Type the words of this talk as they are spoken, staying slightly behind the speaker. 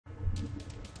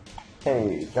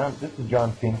Hey, John, this is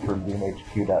John Fink from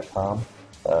GameHQ.com.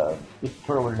 This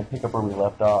tutorial we're going to pick up where we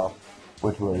left off,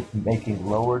 which was making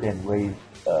lowered and raised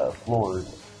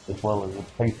floors, as well as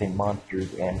replacing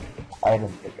monsters and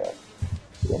item pickups.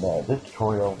 In this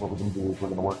tutorial, what we're going to do is we're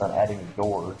going to work on adding a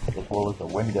door, as well as a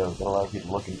window that allows you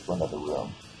to look into another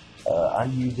room.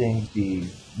 I'm using the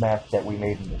map that we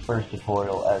made in the first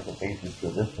tutorial as a basis for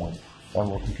this one, and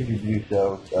we'll continue to do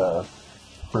so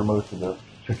for most of the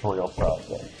tutorial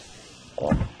process.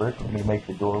 First, we're going to make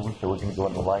the door, so we're going to go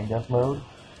into line depth mode,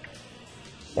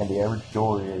 and the average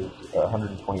door is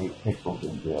 128 pixels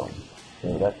in zoom.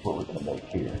 So that's what we're going to make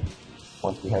here.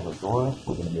 Once we have our door,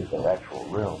 we're going to make our actual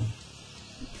room.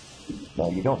 Now,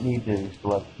 you don't need to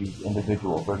select these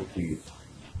individual vertices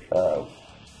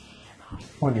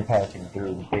when you're passing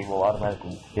through. They will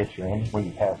automatically stitch in when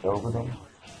you pass over them.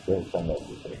 There's some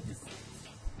everything.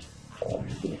 I'm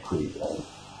just going to create a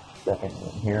second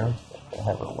one here. I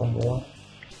have our window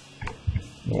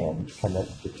and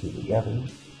connect the two together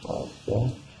like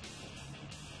so.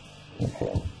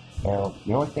 Okay. Now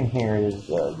the only thing here is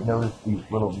you notice these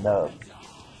little nubs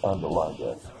on the line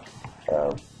depth.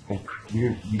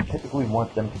 You typically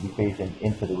want them to be facing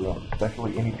into the room,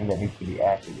 especially anything that needs to be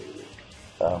activated,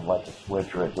 like a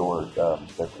switch or a door.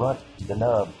 The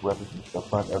nub represents the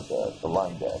front of the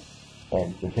line depth,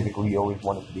 and so typically you always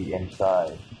want it to be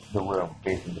inside the room,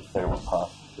 facing the stairway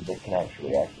possible, so they can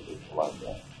actually activate the line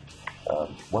depth.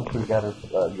 Once we've got it,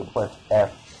 you'll press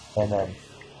F, and then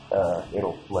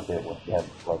it'll flip it once you have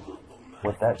it selected.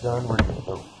 With that done, we're going to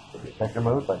go to the sector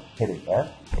mode by hitting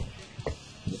F.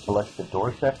 You select the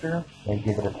door sector and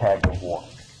give it a tag of 1.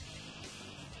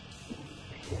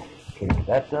 Okay, with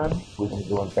that done, we're going to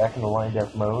go back into line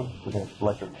depth mode. We're going to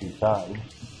select our two sides,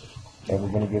 and we're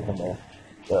going to give them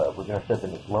we're going to set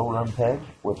them as lower unpeg,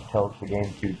 which tells the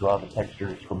game to draw the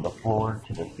textures from the floor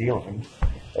to the ceiling,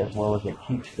 as well as it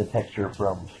keeps the texture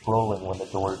from scrolling when the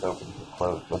door is open and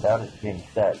closed. Without it being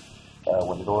set,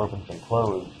 when the door opens and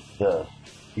closes,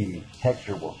 the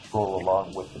texture will scroll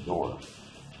along with the door.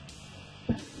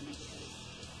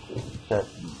 Set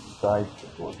the sides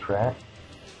for track.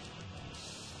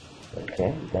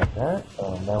 Okay, we got that.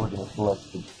 Now we're going to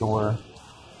select the door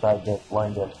side depth,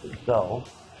 line depth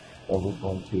itself, and we're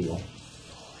going to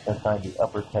assign the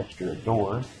upper texture a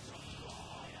door,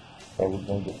 and we're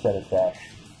going to set its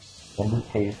action. In this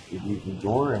case, we're using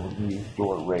door, and we're going to use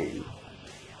door raise.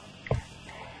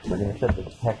 We're going to set the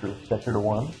texture sector to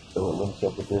 1, so it links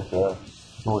up with this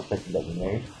door sector that we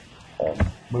made.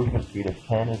 Movement speed of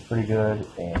 10 is pretty good,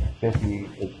 and 50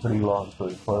 is pretty long for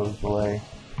a close delay.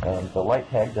 The light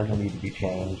tag doesn't need to be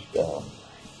changed.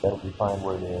 That'll be fine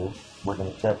where it is. We're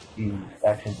going to set the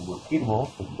action to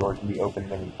repeatable, so the door can be opened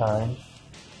many times,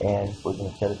 and we're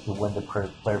going to set it to when the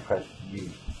player presses U.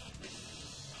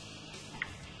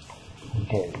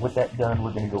 Okay, with that done,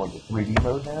 we're going to go into 3D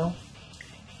mode now,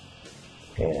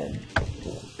 and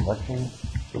selection,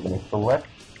 we're going to select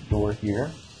the door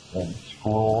here, and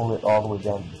scroll it all the way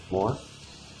down to the floor.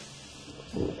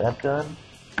 So with that done,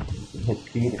 you can hit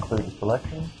C to clear the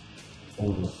selection, and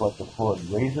we can select the floor and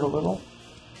raise it a little.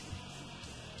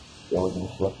 Then we're going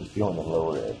to select the ceiling and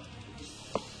lower it.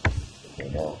 Okay,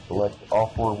 now select all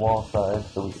 4 wall sides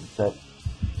so we can set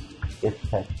its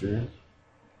textures.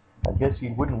 I guess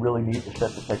you wouldn't really need to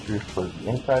set the textures for the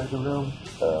inside of the room,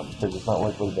 because it's not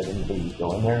likely that anybody would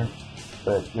go in there.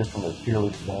 But just from a purely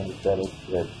design aesthetic,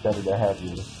 it's better to have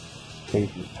your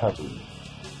faces covered,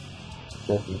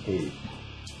 just in case.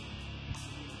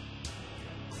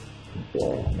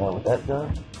 Okay, now with that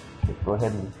done, let's go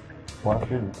ahead and watch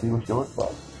it and see what she looks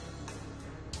like.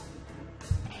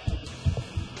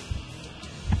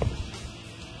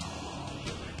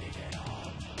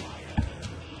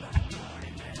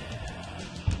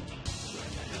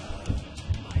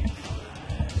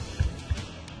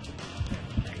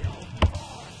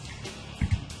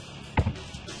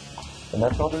 And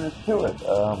that's all there is to it.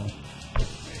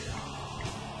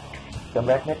 Come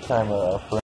back next time for